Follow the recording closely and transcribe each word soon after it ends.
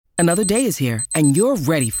Another day is here, and you're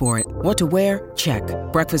ready for it. What to wear? Check.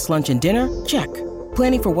 Breakfast, lunch, and dinner? Check.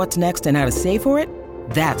 Planning for what's next and how to save for it?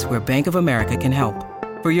 That's where Bank of America can help.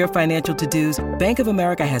 For your financial to-dos, Bank of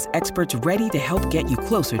America has experts ready to help get you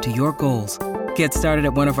closer to your goals. Get started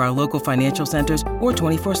at one of our local financial centers or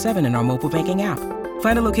 24/7 in our mobile banking app.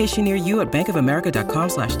 Find a location near you at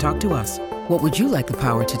bankofamerica.com/talktous. What would you like the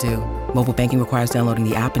power to do? Mobile banking requires downloading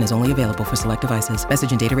the app and is only available for select devices.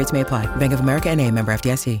 Message and data rates may apply. Bank of America N.A., member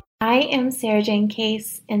FDIC. I am Sarah Jane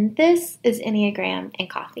Case, and this is Enneagram and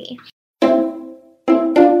Coffee.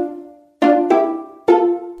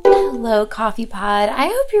 Hello, Coffee Pod. I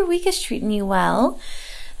hope your week is treating you well.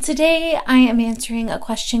 Today, I am answering a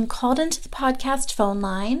question called into the podcast phone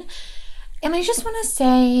line, and I just want to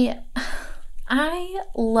say I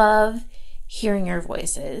love hearing your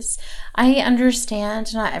voices. I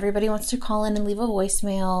understand not everybody wants to call in and leave a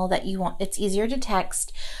voicemail, that it's easier to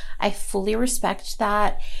text. I fully respect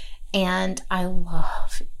that, and I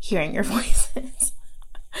love hearing your voices.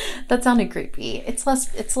 That sounded creepy. It's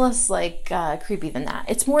less like creepy than that.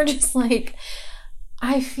 It's more just like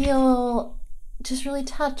I feel just really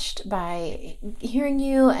touched by hearing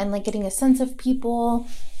you and like getting a sense of people.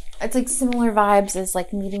 It's like similar vibes as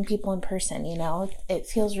like meeting people in person, you know? It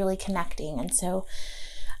feels really connecting. And so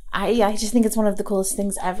I just think it's one of the coolest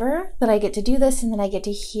things ever that I get to do this and then I get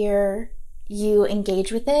to hear you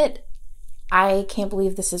engage with it. I can't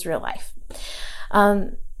believe this is real life.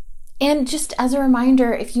 And just as a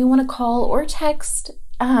reminder, if you want to call or text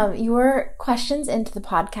your questions into the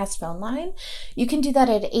podcast phone line, you can do that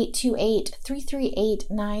at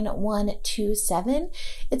 828-338-9127.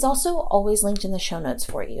 It's also always linked in the show notes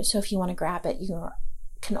for you. So if you want to grab it, you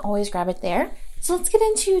can always grab it there. So let's get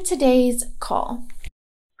into today's call.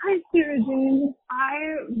 Hi, Sarah Jane.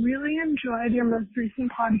 I really enjoyed your most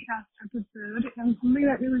recent podcast episode, and something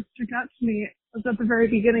that really stuck out to me was at the very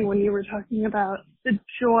beginning when you were talking about the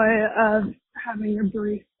joy of having a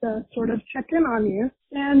barista sort of check in on you.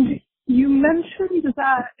 And you mentioned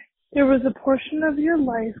that there was a portion of your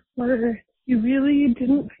life where you really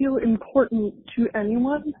didn't feel important to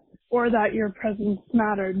anyone or that your presence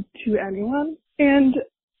mattered to anyone. And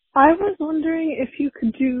I was wondering if you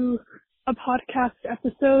could do a podcast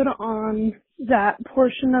episode on that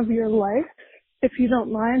portion of your life, if you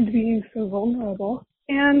don't mind being so vulnerable,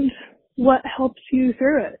 and what helps you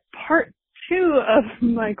through it. Part 2 of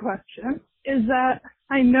my question is that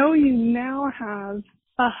I know you now have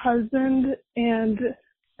a husband and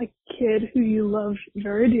a kid who you love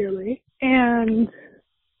very dearly, and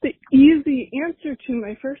the easy answer to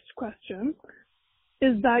my first question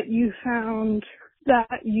is that you found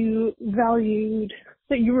that you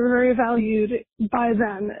were very valued by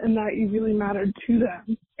them and that you really mattered to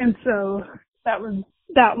them. And so that was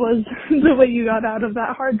the way you got out of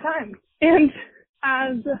that hard time. And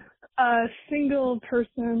as a single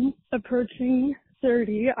person approaching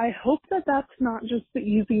 30, I hope that that's not just the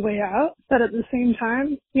easy way out, but at the same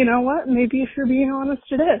time, you know what, maybe if you're being honest,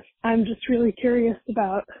 it is. I'm just really curious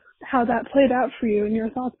about how that played out for you and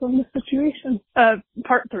your thoughts on the situation.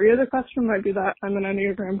 Part 3 of the question might be that I'm an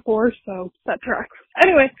Enneagram 4, so that tracks.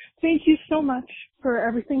 Anyway, thank you so much for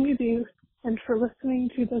everything you do and for listening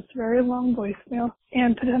to this very long voicemail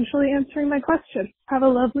and potentially answering my question. Have a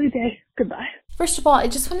lovely day. Goodbye. First of all, I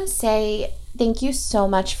just want to say thank you so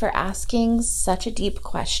much for asking such a deep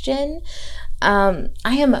question. I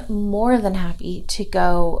am more than happy to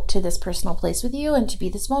go to this personal place with you and to be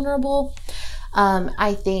this vulnerable.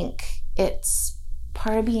 I think it's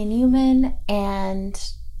part of being human, and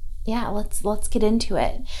yeah, let's get into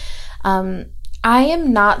it. I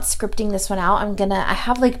am not scripting this one out. I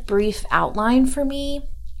have like brief outline for me,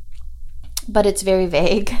 but it's very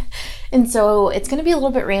vague. And so it's going to be a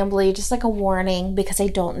little bit rambly, just like a warning, because I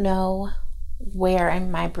don't know where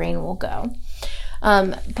my brain will go.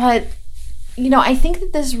 But you know, I think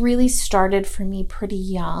that this really started for me pretty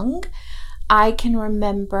young. I can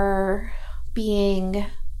remember being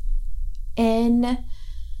in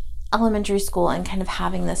elementary school and kind of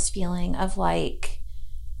having this feeling of like,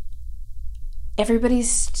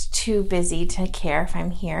 everybody's too busy to care if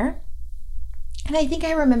I'm here. And I think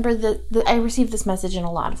I remember that I received this message in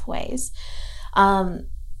a lot of ways.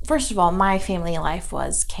 First of all, my family life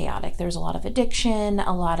was chaotic. There was a lot of addiction,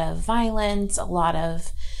 a lot of violence, a lot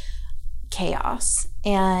of chaos.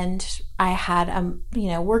 And I had a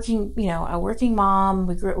working mom.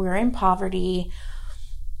 We were in poverty.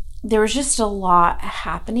 There was just a lot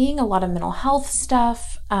happening, a lot of mental health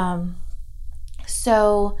stuff.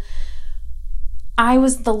 So I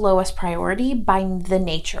was the lowest priority by the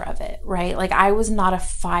nature of it, right? Like I was not a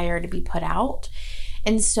fire to be put out.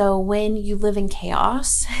 And so when you live in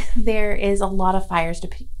chaos, there is a lot of fires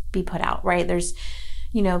be put out, right? There's,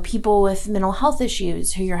 people with mental health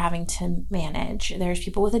issues who you're having to manage. There's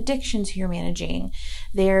people with addictions who you're managing.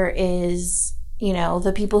 There is,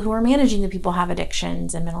 the people who are managing the people who have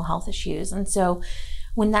addictions and mental health issues. And so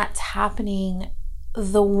when that's happening,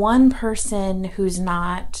 the one person who's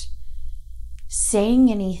not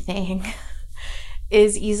saying anything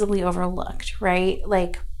is easily overlooked, right?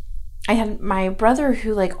 Like, I had my brother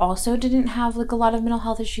who also didn't have a lot of mental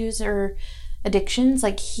health issues or addictions.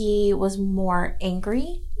 He was more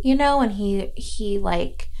angry, and he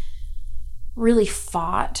really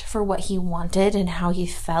fought for what he wanted and how he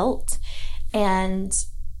felt. And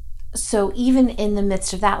so even in the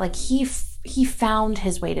midst of that, he found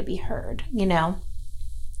his way to be heard,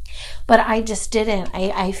 but I just didn't.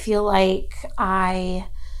 I feel like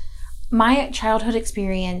my childhood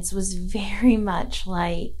experience was very much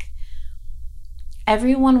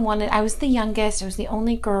everyone wanted, I was the youngest, I was the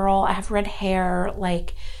only girl, I have red hair,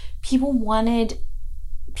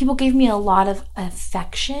 people gave me a lot of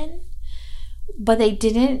affection, but they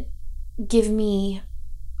didn't give me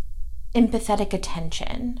empathetic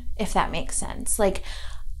attention, if that makes sense.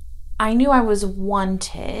 I knew I was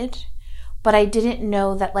wanted, but I didn't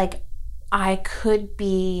know that I could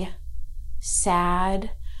be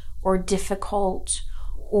sad or difficult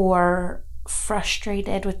or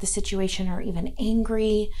frustrated with the situation or even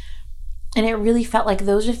angry. And it really felt like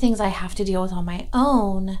those are things I have to deal with on my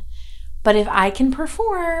own. But if I can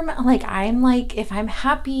perform, if I'm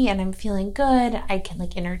happy and I'm feeling good, I can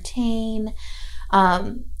entertain.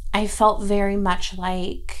 I felt very much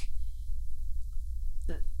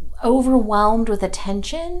overwhelmed with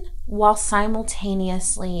attention while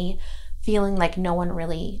simultaneously feeling like no one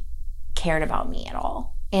really cared about me at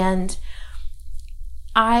all. And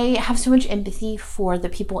I have so much empathy for the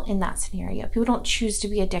people in that scenario. People don't choose to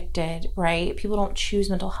be addicted, right? People don't choose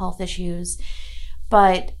mental health issues.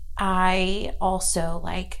 But I also,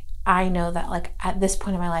 I know that, at this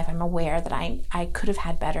point in my life, I'm aware that I could have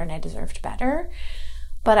had better and I deserved better.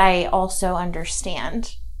 But I also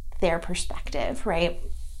understand their perspective, right?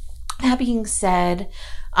 That being said,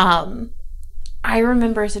 I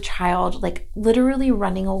remember as a child, literally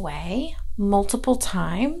running away multiple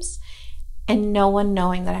times and no one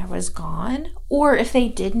knowing that I was gone. Or if they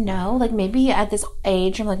did know, maybe at this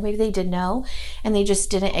age, I'm maybe they did know and they just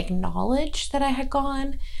didn't acknowledge that I had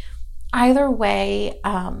gone. Either way,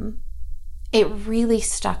 it really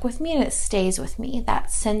stuck with me and it stays with me.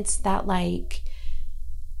 That sense that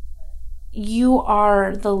you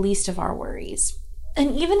are the least of our worries.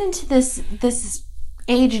 And even into this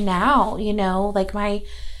age now,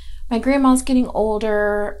 my grandma's getting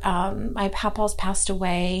older, my papa's passed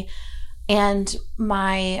away, and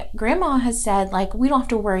my grandma has said, we don't have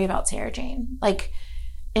to worry about Sarah Jane.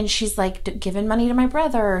 And she's given money to my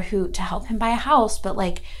brother to help him buy a house,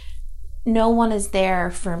 but no one is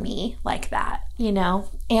there for me like that,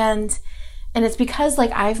 And it's because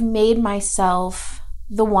I've made myself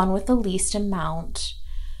the one with the least amount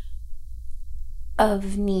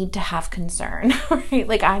of need to have concern,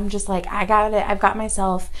 right? I'm just I got it. I've got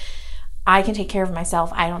myself. I can take care of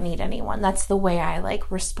myself. I don't need anyone. That's the way I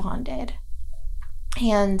responded.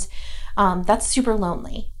 And that's super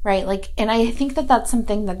lonely, right? And I think that that's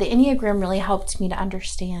something that the Enneagram really helped me to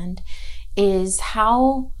understand is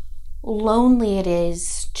how lonely it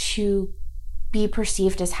is to be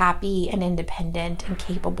perceived as happy and independent and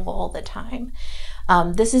capable all the time.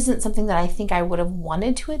 This isn't something that I think I would have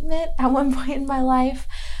wanted to admit at one point in my life.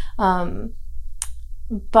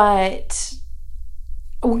 But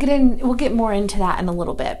we'll get more into that in a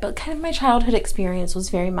little bit. But kind of my childhood experience was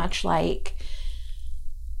very much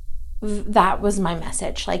that was my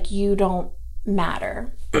message. You don't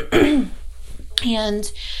matter.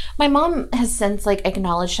 And my mom has since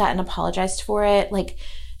acknowledged that and apologized for it.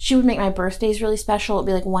 She would make my birthdays really special.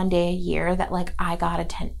 It'd be one day a year that I got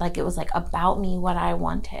it was about me, what I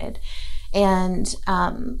wanted. And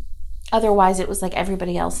otherwise it was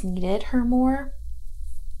everybody else needed her more.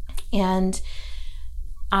 And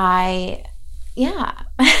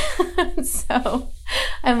so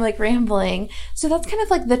I'm rambling. So that's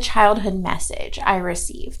kind of the childhood message I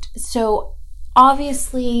received. So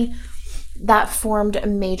obviously that formed a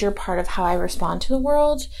major part of how I respond to the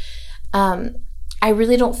world. I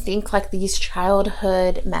really don't think these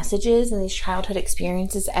childhood messages and these childhood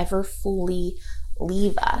experiences ever fully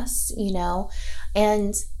leave us,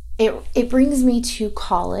 and it brings me to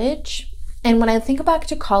college. And when I think back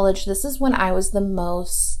to college, this is when I was the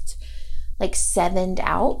most sevened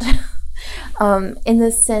out, in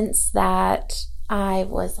the sense that I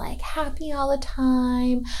was like happy all the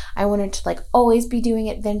time. I wanted to like always be doing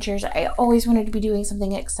adventures. I always wanted to be doing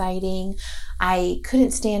something exciting. I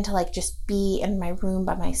couldn't stand to like just be in my room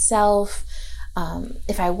by myself.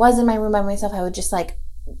 If I was in my room by myself, I would just like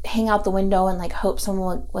hang out the window and like hope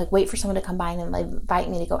someone would like wait for someone to come by and like invite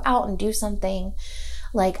me to go out and do something.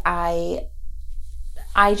 Like I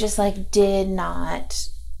just like did not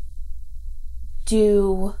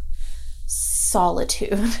do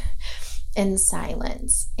solitude and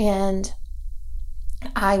silence. And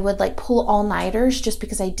I would like pull all-nighters just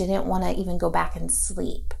because I didn't want to even go back and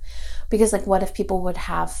sleep. Because like what if people would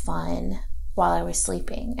have fun while I was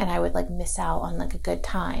sleeping and I would like miss out on like a good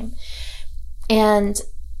time. And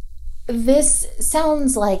this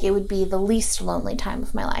sounds like it would be the least lonely time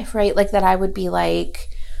of my life, right? Like that I would be like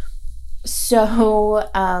so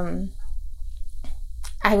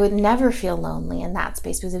I would never feel lonely in that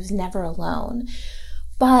space because I was never alone.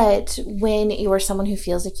 But when you are someone who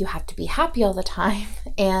feels like you have to be happy all the time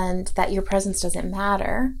and that your presence doesn't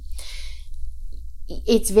matter,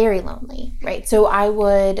 it's very lonely, right? So I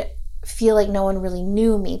would feel like no one really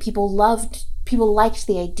knew me. People liked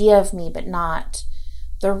the idea of me, but not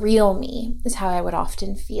the real me, is how I would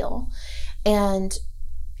often feel. And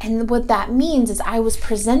what that means is I was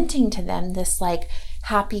presenting to them this like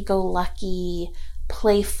happy-go-lucky,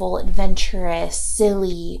 playful, adventurous,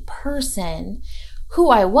 silly person who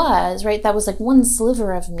I was, right? That was like one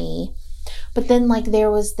sliver of me. But then like there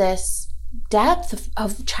was this depth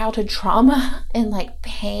of childhood trauma and like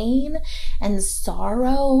pain and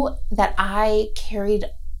sorrow that I carried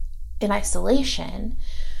in isolation.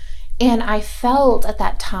 And I felt at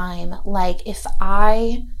that time like if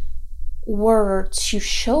I were to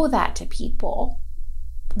show that to people,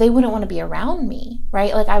 they wouldn't want to be around me,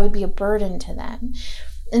 right? Like I would be a burden to them.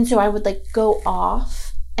 And so I would like go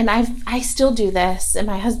off, and I still do this, and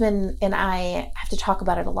my husband and I have to talk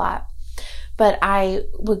about it a lot, but I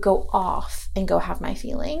would go off and go have my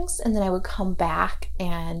feelings, and then I would come back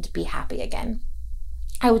and be happy again.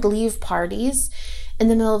 I would leave parties in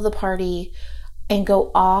the middle of the party and go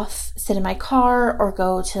off, sit in my car, or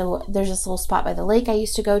there's this little spot by the lake I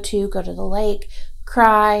used to go to the lake,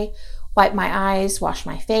 cry, wipe my eyes, wash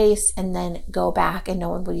my face, and then go back, and no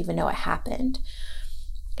one would even know it happened.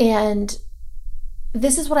 And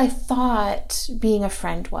this is what I thought being a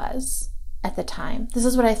friend was at the time. This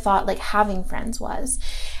is what I thought like having friends was.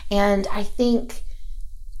 And I think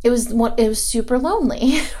it was super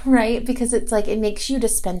lonely, right? Because it's like, it makes you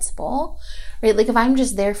dispensable, right? Like if I'm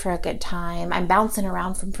just there for a good time, I'm bouncing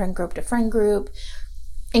around from friend group to friend group.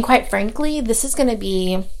 And quite frankly, this is going to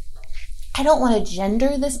be, I don't want to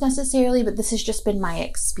gender this necessarily, but this has just been my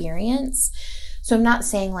experience. So I'm not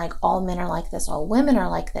saying like all men are like this, all women are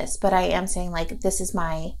like this, but I am saying like this is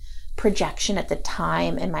my projection at the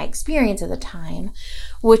time and my experience at the time,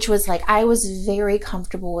 which was like I was very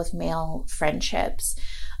comfortable with male friendships,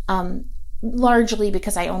 largely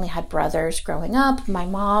because I only had brothers growing up. My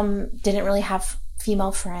mom didn't really have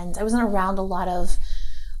female friends. I wasn't around a lot of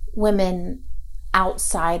women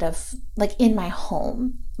outside of like in my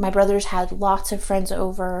home. My brothers had lots of friends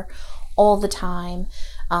over all the time.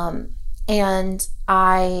 And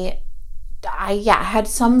I had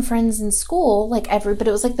some friends in school, but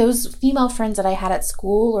it was like those female friends that I had at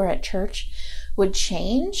school or at church would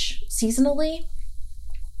change seasonally.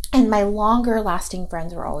 And my longer lasting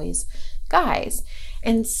friends were always guys.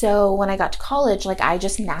 And so when I got to college, like I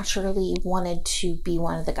just naturally wanted to be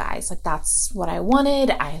one of the guys. Like that's what I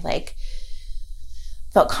wanted. I like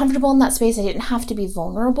felt comfortable in that space. I didn't have to be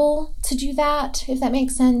vulnerable to do that, if that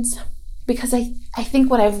makes sense. Because I think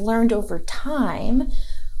what I've learned over time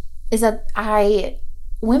is that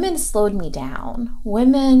women slowed me down.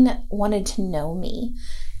 Women wanted to know me.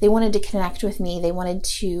 They wanted to connect with me. They wanted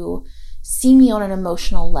to see me on an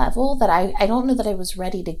emotional level that I don't know that I was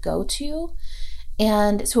ready to go to.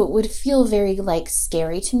 And so it would feel very like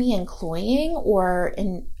scary to me and cloying, or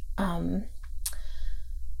it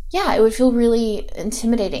would feel really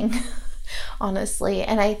intimidating, honestly.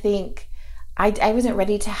 And I think I wasn't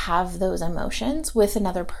ready to have those emotions with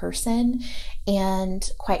another person. And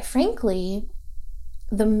quite frankly,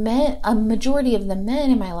 a majority of the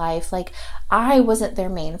men in my life, like I wasn't their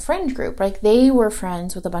main friend group. Like they were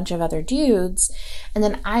friends with a bunch of other dudes. And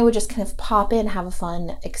then I would just kind of pop in, have a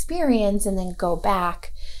fun experience, and then go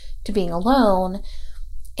back to being alone.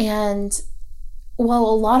 And while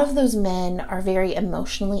a lot of those men are very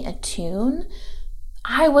emotionally attuned,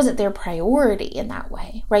 I wasn't their priority in that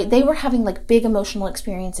way, right? They were having like big emotional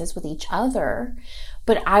experiences with each other,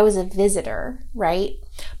 but I was a visitor, right?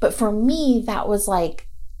 But for me, that was like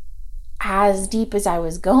as deep as I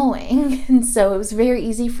was going. And so it was very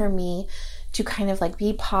easy for me to kind of like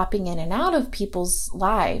be popping in and out of people's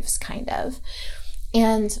lives, kind of.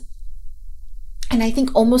 And I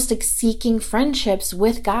think almost like seeking friendships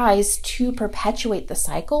with guys to perpetuate the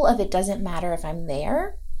cycle of it doesn't matter if I'm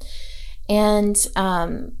there. And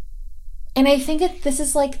I think this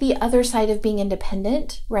is like the other side of being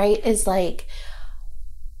independent, right? Is like,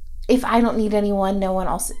 if I don't need anyone, no one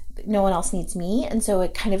else needs me. And so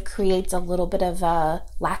it kind of creates a little bit of a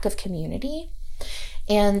lack of community.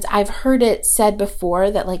 And I've heard it said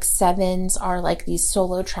before that like 7s are like these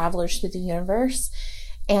solo travelers through the universe,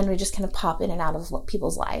 and we just kind of pop in and out of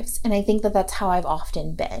people's lives. And I think that that's how I've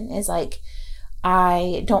often been, is like,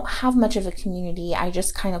 I don't have much of a community. I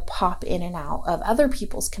just kind of pop in and out of other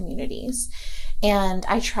people's communities. And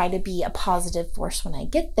I try to be a positive force when I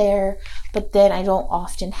get there, but then I don't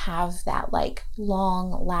often have that like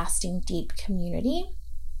long lasting, deep community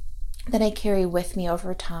that I carry with me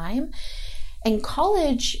over time. And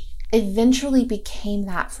college eventually became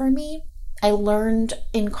that for me. I learned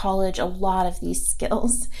in college a lot of these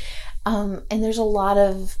skills. And there's a lot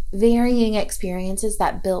of varying experiences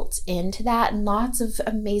that built into that, and lots of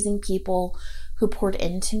amazing people who poured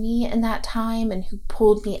into me in that time and who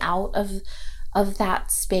pulled me out of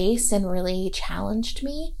that space and really challenged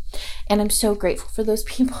me. And I'm so grateful for those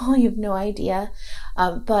people. You have no idea.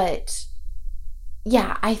 But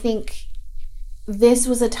yeah, I think this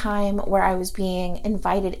was a time where I was being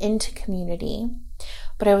invited into community,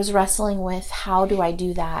 but I was wrestling with, how do I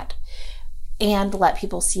do that and let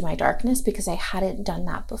people see my darkness, because I hadn't done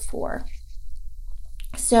that before.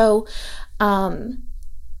 So yeah,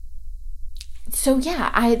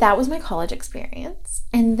 that was my college experience.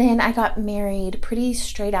 And then I got married pretty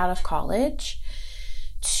straight out of college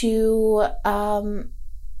to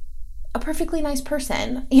a perfectly nice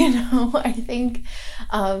person. I think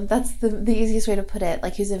that's the easiest way to put it.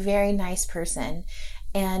 Like, he was a very nice person,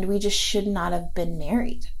 and we just should not have been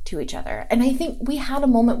married to each other. And I think we had a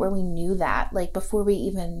moment where we knew that, like before we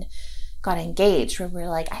even got engaged, where we were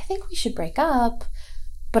like, I think we should break up,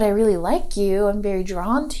 but I really like you. I'm very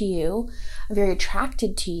drawn to you. I'm very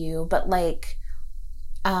attracted to you. But like,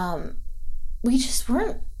 we just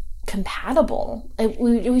weren't compatible.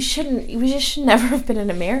 We just should never have been in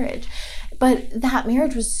a marriage. But that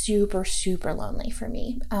marriage was super, super lonely for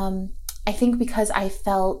me. I think because I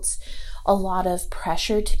felt a lot of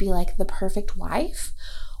pressure to be like the perfect wife,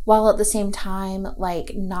 while at the same time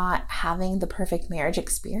like not having the perfect marriage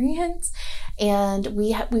experience. And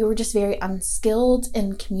we were just very unskilled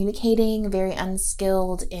in communicating, very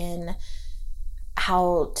unskilled in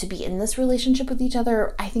how to be in this relationship with each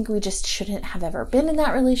other. I think we just shouldn't have ever been in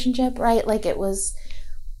that relationship, right? Like, it was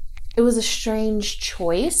a strange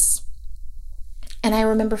choice. And I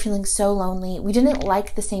remember feeling so lonely. We didn't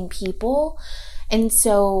like the same people. And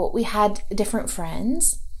so we had different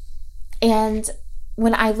friends. And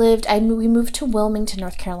when we moved to Wilmington,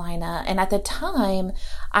 North Carolina. And at the time,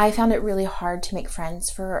 I found it really hard to make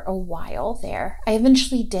friends for a while there. I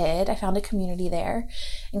eventually did. I found a community there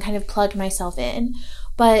and kind of plugged myself in.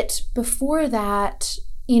 But before that,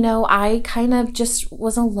 I kind of just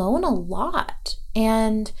was alone a lot.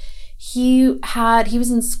 And he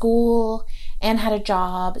was in school and had a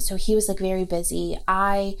job, so he was like very busy.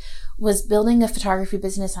 I was building a photography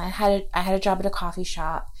business. I had a job at a coffee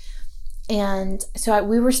shop. And so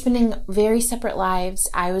we were spending very separate lives.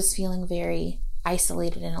 I was feeling very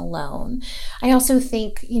isolated and alone. I also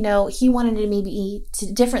think, he wanted to maybe be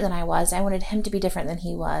different than I was. I wanted him to be different than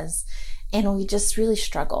he was. And we just really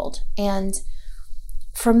struggled. And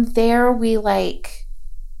from there, we like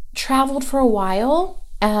traveled for a while.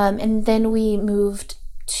 And then we moved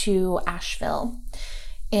to Asheville.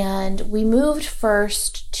 And we moved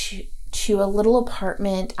first to a little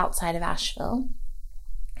apartment outside of Asheville.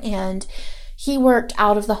 And he worked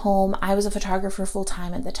out of the home. I was a photographer full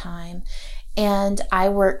time at the time. And I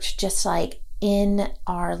worked just like in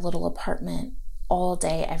our little apartment all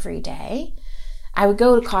day, every day. I would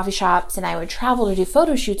go to coffee shops and I would travel to do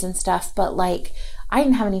photo shoots and stuff. But like, I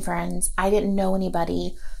didn't have any friends. I didn't know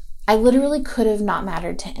anybody. I literally could have not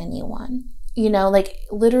mattered to anyone. Like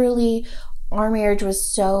literally our marriage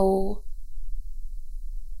was so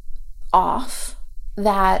off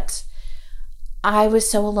that I was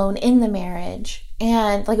so alone in the marriage.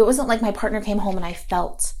 And like, it wasn't like my partner came home and I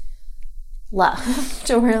felt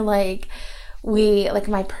loved or like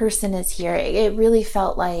my person is here. It really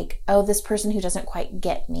felt like, oh, this person who doesn't quite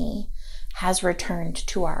get me has returned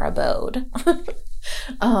to our abode.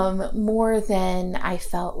 More than I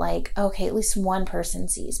felt like, okay, at least one person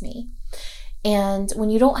sees me. And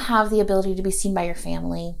when you don't have the ability to be seen by your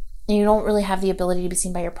family, and you don't really have the ability to be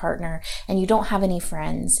seen by your partner, and you don't have any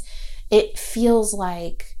friends, it feels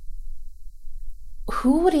like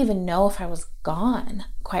who would even know if I was gone,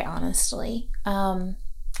 quite honestly? And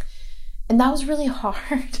that was really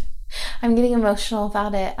hard. I'm getting emotional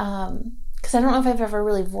about it because I don't know if I've ever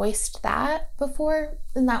really voiced that before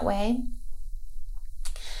in that way.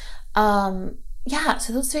 Yeah,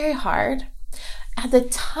 so that was very hard. At the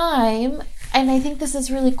time, and I think this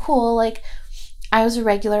is really cool, like I was a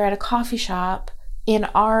regular at a coffee shop in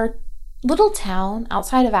our little town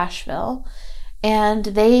outside of Asheville, and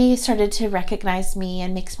they started to recognize me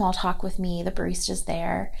and make small talk with me, the baristas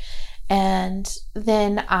there. And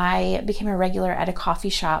then I became a regular at a coffee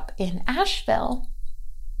shop in Asheville.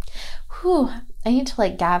 Whew, I need to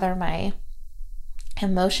like gather my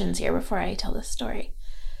emotions here before I tell this story.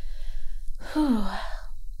 Whew.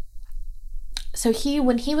 So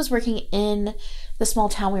when he was working in the small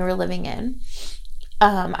town we were living in,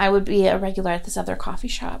 I would be a regular at this other coffee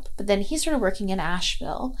shop. But then he started working in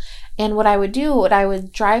Asheville. And what I would do, I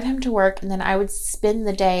would drive him to work, and then I would spend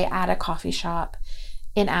the day at a coffee shop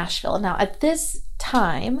in Asheville. Now, at this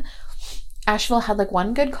time, Asheville had like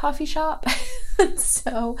one good coffee shop.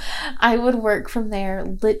 So I would work from there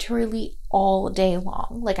literally all day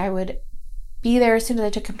long. Like I would be there as soon as I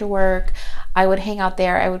took him to work. I would hang out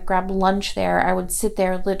there. I would grab lunch there. I would sit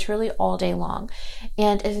there literally all day long.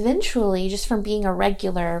 And eventually, just from being a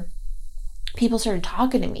regular, people started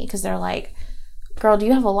talking to me because they're like, girl, do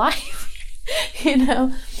you have a life? You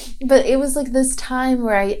know? But it was like this time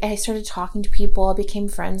where I started talking to people. I became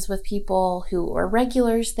friends with people who were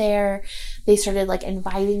regulars there. They started like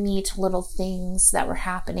inviting me to little things that were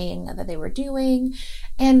happening, that they were doing.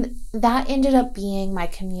 And that ended up being my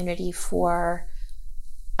community for,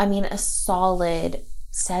 a solid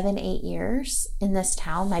 7-8 years in this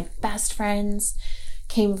town. My best friends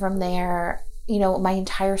came from there. You know, my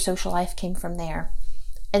entire social life came from there.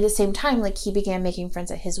 At the same time, like he began making friends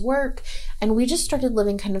at his work, and we just started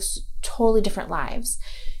living kind of totally different lives.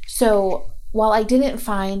 So while I didn't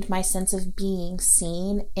find my sense of being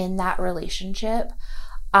seen in that relationship,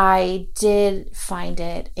 I did find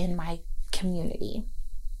it in my community.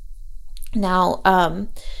 Now,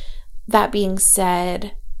 that being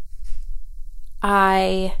said,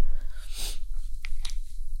 I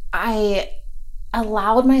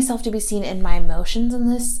allowed myself to be seen in my emotions in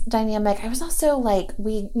this dynamic. I was also like,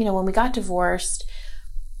 when we got divorced,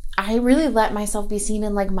 I really let myself be seen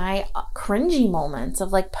in like my cringy moments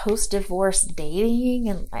of like post-divorce dating.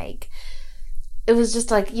 And like, it was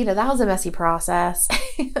just like, that was a messy process.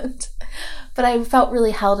 But I felt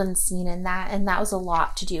really held and seen in that. And that was a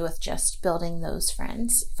lot to do with just building those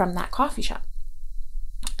friends from that coffee shop.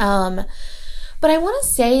 But I want to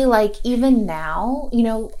say, like, even now,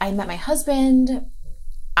 I met my husband.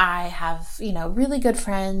 I have, really good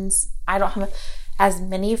friends. I don't have as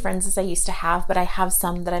many friends as I used to have, but I have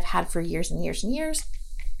some that I've had for years and years and years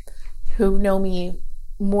who know me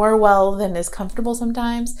more well than is comfortable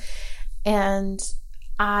sometimes. And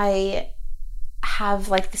I have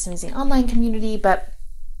like this amazing online community, but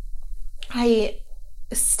I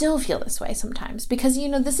still feel this way sometimes because,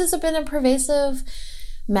 this has been a pervasive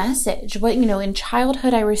message. But, in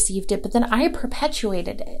childhood I received it, but then I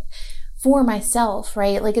perpetuated it for myself,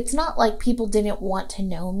 right? Like, it's not like people didn't want to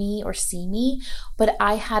know me or see me, but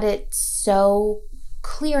I had it so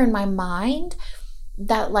clear in my mind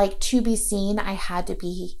that like to be seen, I had to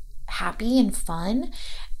be happy and fun,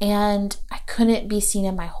 and I couldn't be seen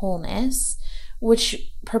in my wholeness,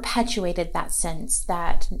 which perpetuated that sense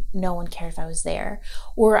that no one cared if I was there,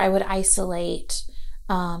 or I would isolate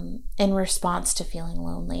in response to feeling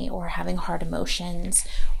lonely or having hard emotions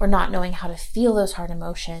or not knowing how to feel those hard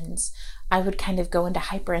emotions. I would kind of go into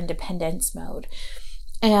hyper independence mode.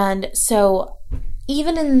 And so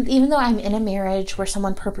even though I'm in a marriage where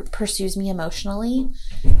someone pursues me emotionally,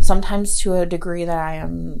 sometimes to a degree that I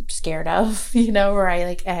am scared of, where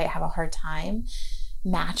I have a hard time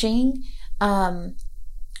matching,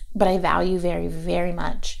 but I value very, very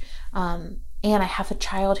much. And I have a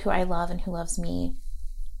child who I love and who loves me.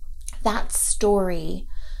 That story,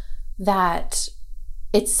 that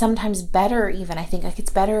it's sometimes better even, I think, like it's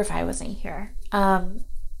better if I wasn't here.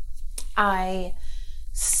 I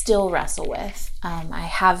still wrestle with. I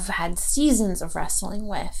have had seasons of wrestling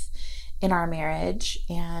with in our marriage,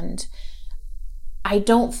 and I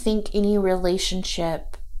don't think any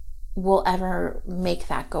relationship will ever make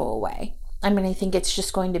that go away. I think it's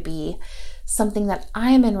just going to be something that I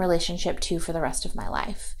am in relationship to for the rest of my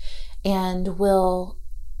life, and will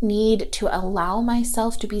need to allow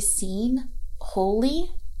myself to be seen wholly,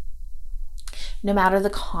 no matter the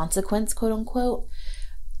consequence, quote unquote,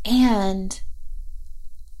 and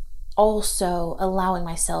also allowing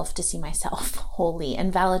myself to see myself wholly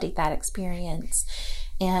and validate that experience,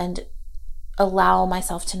 and allow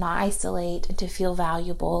myself to not isolate and to feel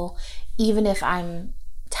valuable, even if I'm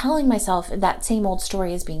telling myself that same old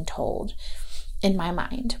story is being told in my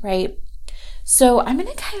mind, right? So I'm going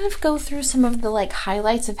to kind of go through some of the like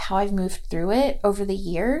highlights of how I've moved through it over the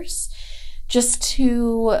years, just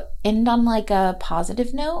to end on like a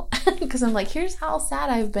positive note, because I'm like, here's how sad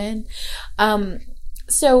I've been.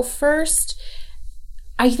 So first,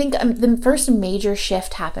 I think the first major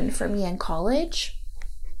shift happened for me in college.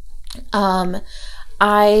 I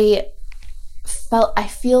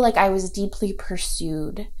feel like I was deeply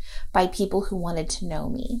pursued by people who wanted to know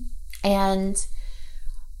me. And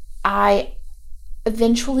I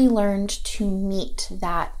eventually learned to meet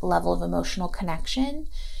that level of emotional connection,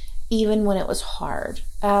 even when it was hard.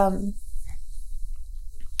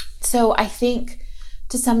 So I think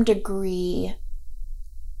to some degree,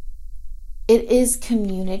 it is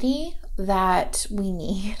community that we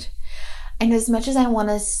need. And as much as I want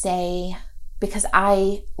to say, because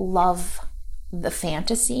I love the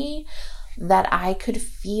fantasy that I could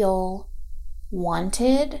feel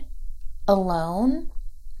wanted alone,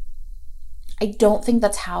 I don't think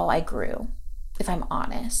that's how I grew, if I'm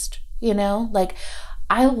honest. You know, like,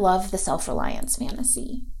 I love the self-reliance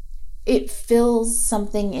fantasy. It fills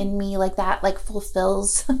something in me like that, like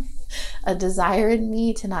fulfills a desire in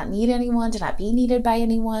me to not need anyone, to not be needed by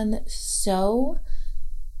anyone so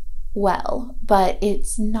well, but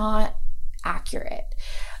it's not accurate.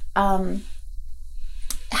 Have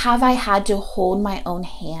I had to hold my own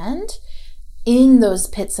hand in those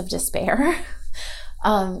pits of despair?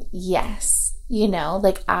 Yes. You know,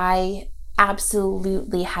 like, I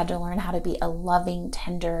absolutely had to learn how to be a loving,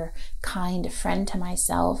 tender, kind friend to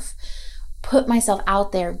myself, put myself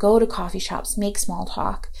out there, go to coffee shops, make small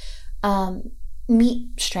talk, meet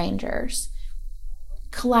strangers,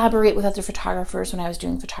 collaborate with other photographers when I was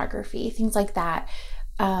doing photography, things like that.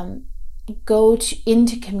 Go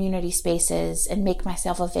into community spaces and make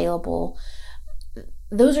myself available.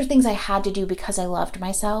 Those are things I had to do because I loved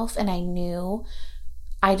myself and I knew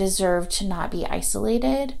I deserved to not be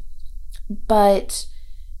isolated. But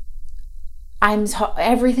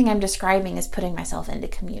everything I'm describing is putting myself into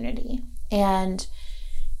community. And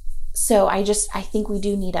so I think we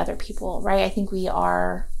do need other people, right? I think we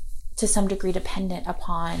are to some degree dependent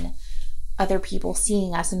upon other people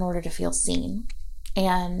seeing us in order to feel seen.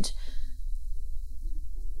 And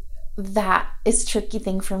that is a tricky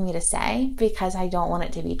thing for me to say because I don't want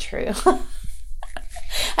it to be true.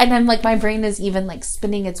 And I'm like, my brain is even like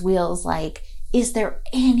spinning its wheels like, is there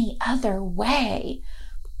any other way?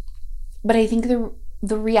 But I think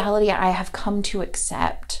the reality I have come to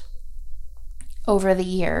accept over the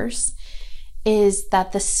years is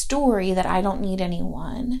that the story that I don't need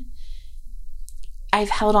anyone, I've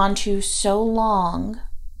held on to so long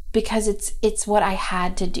because it's what I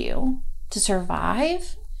had to do to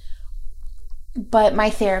survive. But my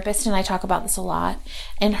therapist and I talk about this a lot,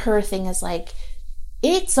 and her thing is like,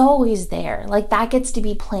 it's always there. Like, that gets to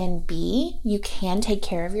be plan B. You can take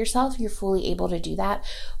care of yourself. You're fully able to do that.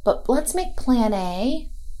 But let's make plan A,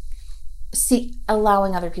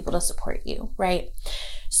 allowing other people to support you, right?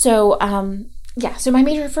 So, so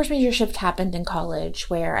my first major shift happened in college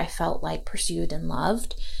where I felt like pursued and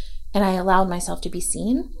loved, and I allowed myself to be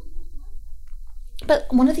seen. But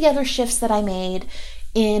one of the other shifts that I made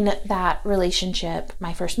in that relationship,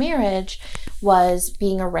 my first marriage, was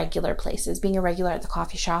being a regular places, being a regular at the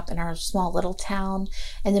coffee shop in our small little town,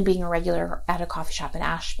 and then being a regular at a coffee shop in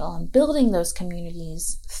Asheville and building those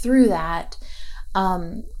communities through that.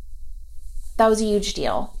 That was a huge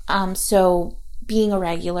deal. So being a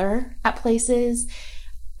regular at places,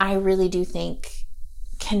 I really do think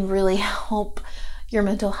can really help your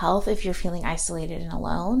mental health if you're feeling isolated and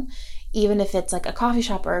alone. Even if it's like a coffee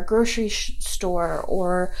shop or a grocery store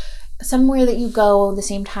or somewhere that you go the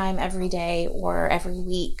same time every day or every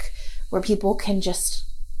week where people can just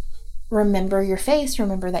remember your face,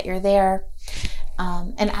 remember that you're there.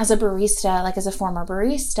 And as a barista, like as a former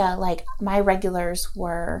barista, like my regulars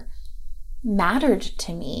mattered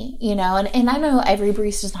to me, you know, and I know every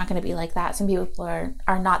barista is not going to be like that. Some people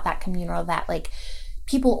are not that communal, that like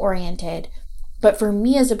people oriented. But for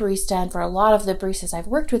me as a barista, and for a lot of the baristas I've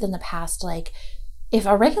worked with in the past, like, if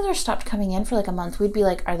a regular stopped coming in for like a month, we'd be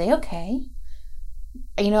like, are they okay?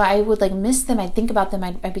 You know, I would like miss them. I'd think about them.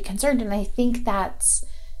 I'd be concerned. And I think that's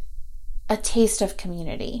a taste of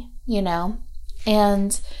community, you know?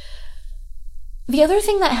 And the other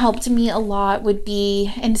thing that helped me a lot would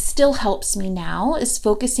be, and still helps me now, is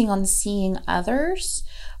focusing on seeing others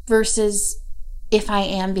versus if I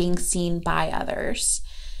am being seen by others.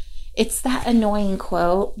 It's that annoying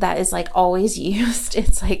quote that is like always used.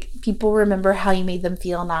 It's like, people remember how you made them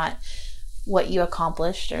feel, not what you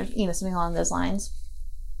accomplished, or, something along those lines.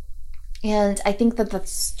 And I think that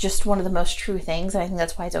that's just one of the most true things. And I think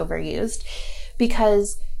that's why it's overused,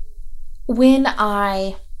 because when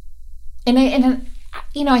I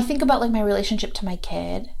think about like my relationship to my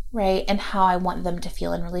kid, right? And how I want them to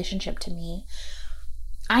feel in relationship to me.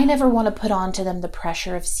 I never want to put on to them the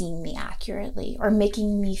pressure of seeing me accurately or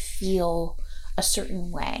making me feel a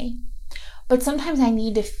certain way. But sometimes I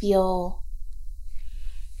need to feel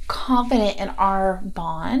confident in our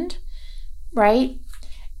bond, right?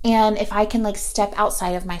 And if I can like step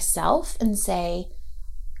outside of myself and say,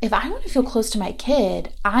 if I want to feel close to my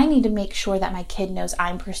kid, I need to make sure that my kid knows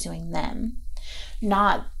I'm pursuing them,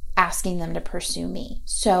 not asking them to pursue me.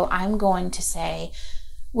 So I'm going to say,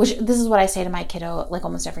 which this is what I say to my kiddo like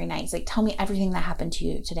almost every night. It's like, tell me everything that happened to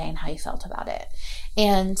you today and how you felt about it.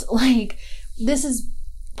 And like, this is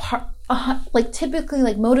typically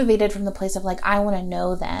like motivated from the place of like, I want to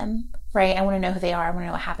know them, right? I want to know who they are. I want to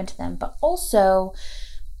know what happened to them. But also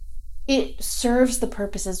it serves the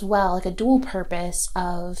purpose as well, like a dual purpose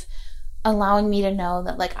of allowing me to know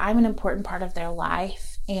that like I'm an important part of their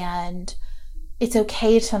life, and it's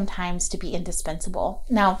okay sometimes to be indispensable.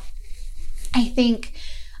 Now, I think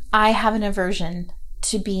I have an aversion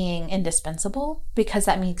to being indispensable because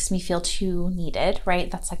that makes me feel too needed, right?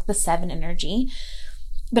 That's like the 7 energy.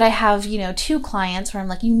 But I have, 2 clients where I'm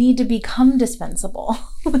like, you need to become dispensable.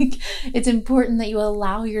 Like, it's important that you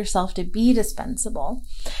allow yourself to be dispensable.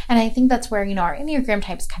 And I think that's where, our Enneagram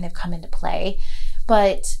types kind of come into play.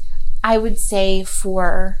 But I would say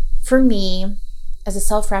for me, as a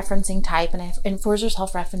self-referencing type, and fours are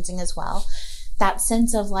self-referencing as well, that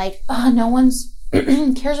sense of like, oh, no one's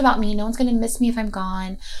cares about me. No one's going to miss me if I'm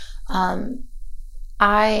gone.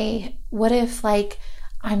 What if like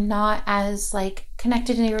I'm not as like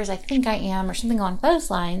connected to neighbors as I think I am, or something along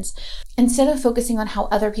those lines. Instead of focusing on how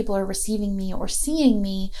other people are receiving me or seeing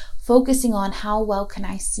me, focusing on how well can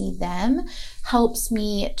I see them helps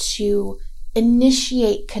me to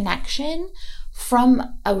initiate connection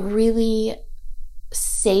from a really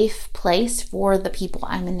safe place for the people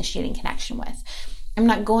I'm initiating connection with. I'm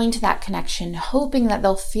not going to that connection hoping that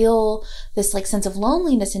they'll feel this like sense of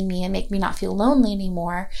loneliness in me and make me not feel lonely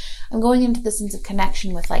anymore. I'm going into the sense of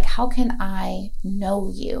connection with like, how can I know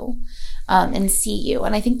you and see you?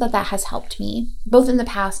 And I think that has helped me both in the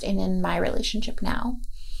past and in my relationship now.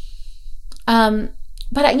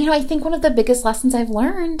 But I think one of the biggest lessons I've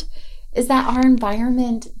learned is that our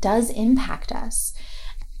environment does impact us.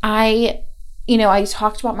 I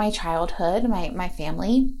talked about my childhood, my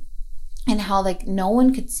family, and how like no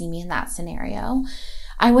one could see me in that scenario.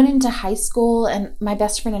 I went into high school, and my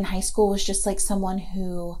best friend in high school was just like someone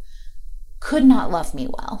who could not love me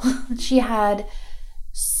well. She had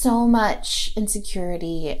so much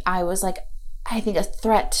insecurity. I was like, I think a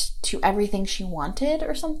threat to everything she wanted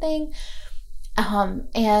or something.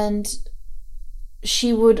 And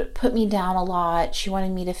she would put me down a lot. She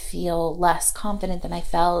wanted me to feel less confident than I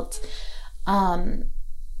felt.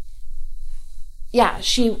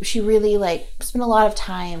 She really like spent a lot of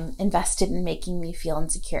time invested in making me feel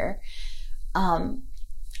insecure.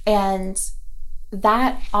 And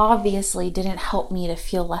that obviously didn't help me to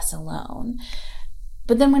feel less alone.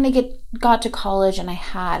 But then when I got to college and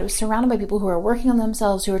I was surrounded by people who were working on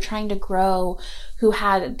themselves, who were trying to grow, who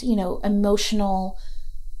had, emotional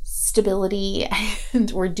stability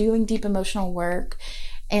and were doing deep emotional work,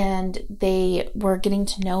 and they were getting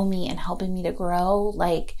to know me and helping me to grow,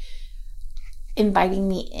 like inviting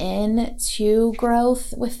me in to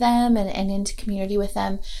growth with them and into community with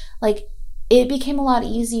them. Like, it became a lot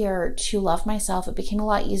easier to love myself. It became a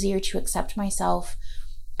lot easier to accept myself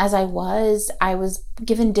as I was. I was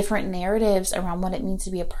given different narratives around what it means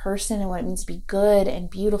to be a person and what it means to be good and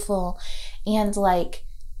beautiful. And like,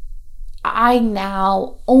 I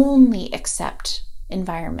now only accept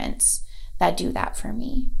environments that do that for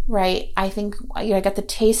me, right? I think I got the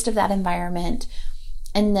taste of that environment,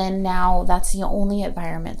 and then now that's the only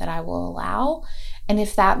environment that I will allow. And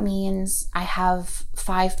if that means I have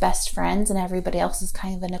 5 best friends and everybody else is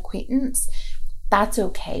kind of an acquaintance, that's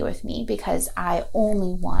okay with me, because I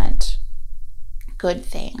only want good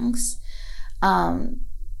things.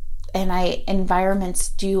 Environments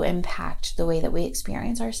do impact the way that we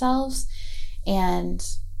experience ourselves. And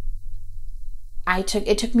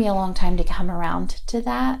it took me a long time to come around to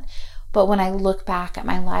that. But when I look back at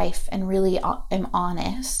my life and really am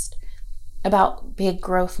honest about big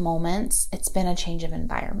growth moments, it's been a change of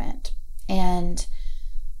environment. And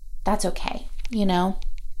that's okay,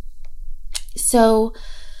 So,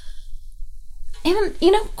 and,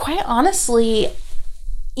 quite honestly,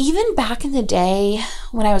 even back in the day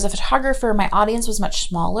when I was a photographer, my audience was much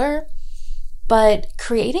smaller. But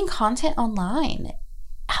creating content online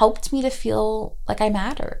helped me to feel like I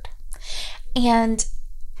mattered. And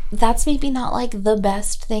that's maybe not like the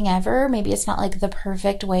best thing ever. Maybe it's not like the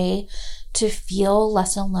perfect way to feel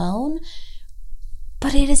less alone,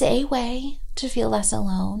 but it is a way to feel less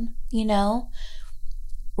alone, you know?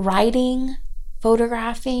 Writing,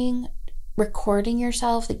 photographing, recording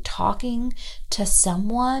yourself, like talking to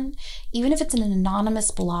someone, even if it's an anonymous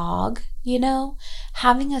blog, you know,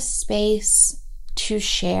 having a space to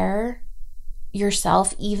share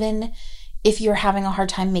yourself, even if you're having a hard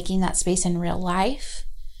time making that space in real life,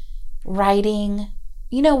 writing,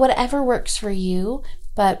 you know, whatever works for you,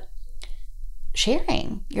 but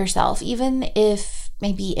sharing yourself, even if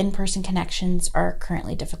maybe in-person connections are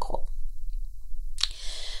currently difficult.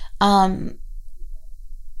 And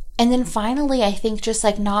then finally, I think just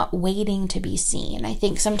like not waiting to be seen. I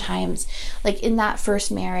think sometimes, like in that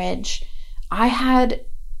first marriage, I had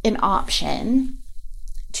an option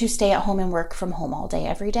to stay at home and work from home all day,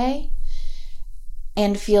 every day,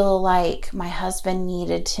 and feel like my husband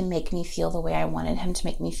needed to make me feel the way I wanted him to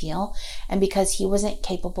make me feel. And because he wasn't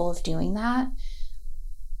capable of doing that,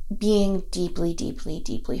 being deeply, deeply,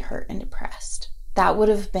 deeply hurt and depressed. That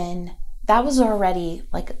was already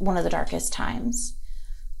like one of the darkest times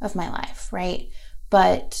of my life, right?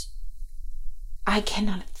 But I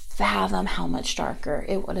cannot fathom how much darker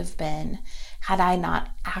it would have been had I not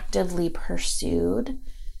actively pursued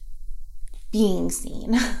being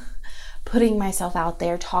seen, putting myself out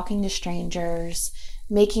there, talking to strangers,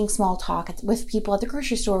 making small talk with people at the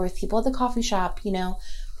grocery store, with people at the coffee shop, you know,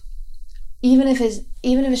 even if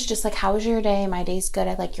it's just like, how was your day? My day's good.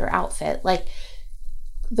 I like your outfit. Like,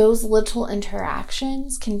 those little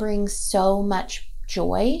interactions can bring so much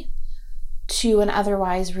joy to an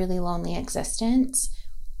otherwise really lonely existence.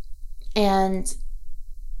 And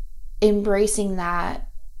embracing that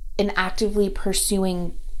and actively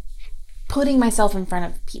pursuing putting myself in front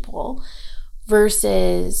of people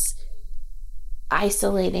versus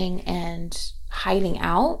isolating and hiding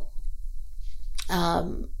out,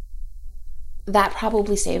 that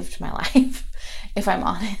probably saved my life, if I'm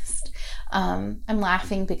honest. I'm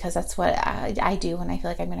laughing because that's what I do when I feel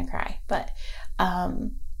like I'm going to cry. But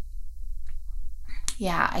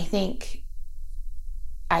yeah, I think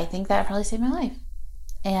that probably saved my life.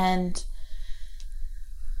 And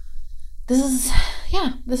this is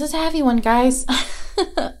a heavy one, guys.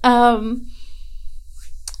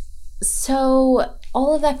 So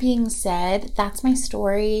all of that being said, that's my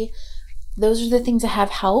story. Those are the things that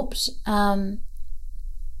have helped. But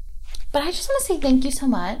I just want to say thank you so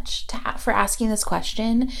much for asking this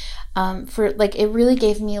question. It really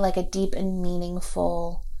gave me like a deep and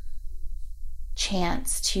meaningful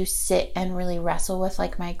chance to sit and really wrestle with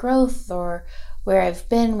like my growth or where I've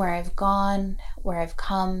been, where I've gone, where I've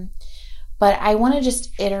come. But I want to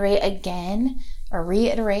just reiterate,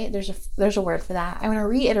 there's a word for that. I want to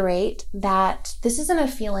reiterate that this isn't a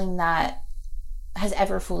feeling that has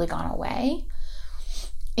ever fully gone away.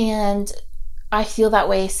 And I feel that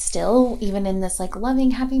way still, even in this like loving,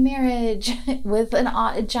 happy marriage with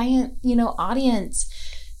a giant, audience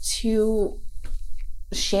to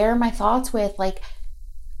share my thoughts with. Like,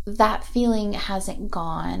 that feeling hasn't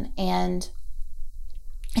gone, and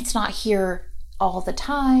it's not here all the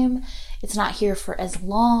time. It's not here for as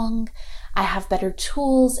long. I have better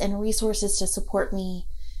tools and resources to support me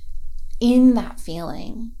in that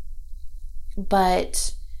feeling,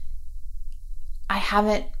 but I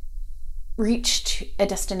haven't reached a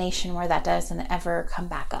destination where that doesn't ever come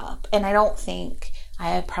back up. And I don't think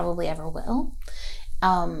I probably ever will.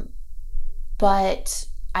 But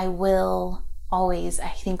I will always, I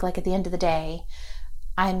think, like at the end of the day,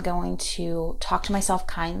 I'm going to talk to myself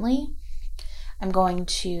kindly. I'm going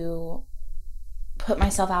to put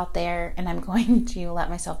myself out there, and I'm going to let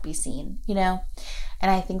myself be seen, And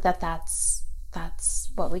I think that that's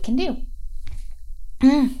what we can do.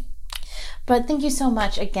 But thank you so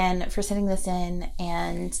much again for sending this in.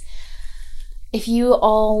 And if you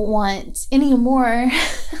all want any more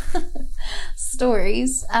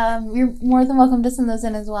stories, you're more than welcome to send those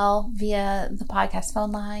in as well via the podcast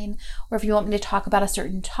phone line. Or if you want me to talk about a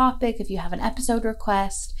certain topic, if you have an episode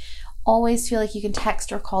request, always feel like you can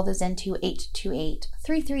text or call those into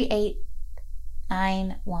 828-338-9127.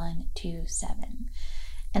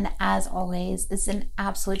 And as always, it's an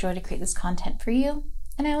absolute joy to create this content for you.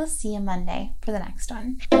 And I will see you Monday for the next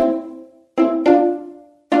one.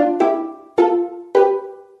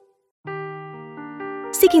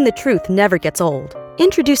 Seeking the truth never gets old.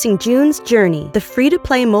 Introducing June's Journey, the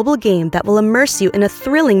free-to-play mobile game that will immerse you in a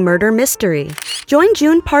thrilling murder mystery. Join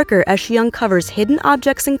June Parker as she uncovers hidden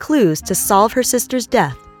objects and clues to solve her sister's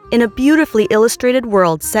death. in a beautifully illustrated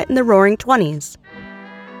world set in the Roaring '20s.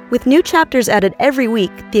 With new chapters added every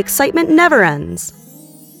week, the excitement never ends.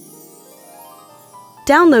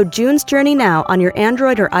 Download June's Journey now on your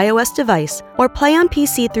Android or iOS device, or play on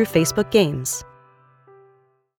PC through Facebook Games.